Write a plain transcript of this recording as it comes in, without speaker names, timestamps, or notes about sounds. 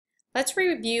Let's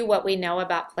review what we know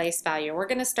about place value. We're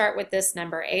going to start with this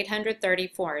number,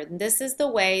 834. And this is the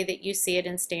way that you see it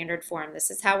in standard form. This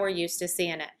is how we're used to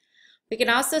seeing it. We can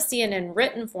also see it in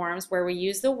written forms where we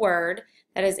use the word,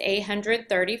 that is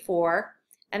 834.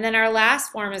 And then our last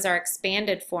form is our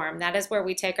expanded form. That is where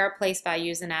we take our place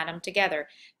values and add them together.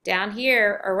 Down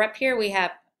here, or up here, we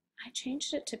have, I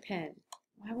changed it to pen.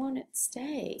 Why won't it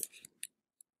stay?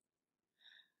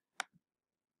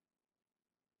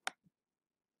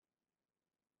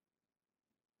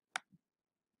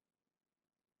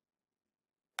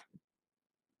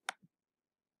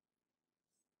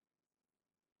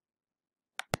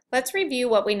 Let's review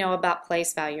what we know about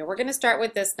place value. We're going to start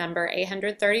with this number,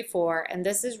 834, and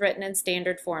this is written in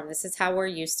standard form. This is how we're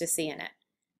used to seeing it.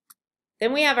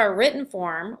 Then we have our written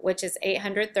form, which is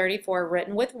 834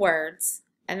 written with words,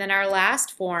 and then our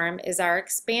last form is our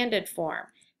expanded form.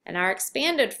 And our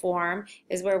expanded form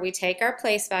is where we take our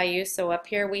place value. So up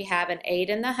here we have an 8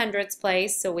 in the hundreds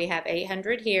place, so we have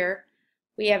 800 here.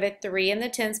 We have a 3 in the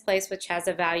tens place, which has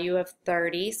a value of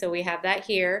 30, so we have that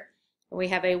here. And we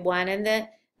have a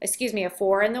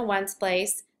 4 in the ones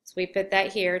place, so we put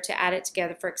that here to add it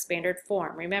together for expanded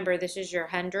form. Remember, this is your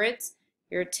hundreds,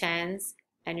 your tens,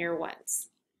 and your ones.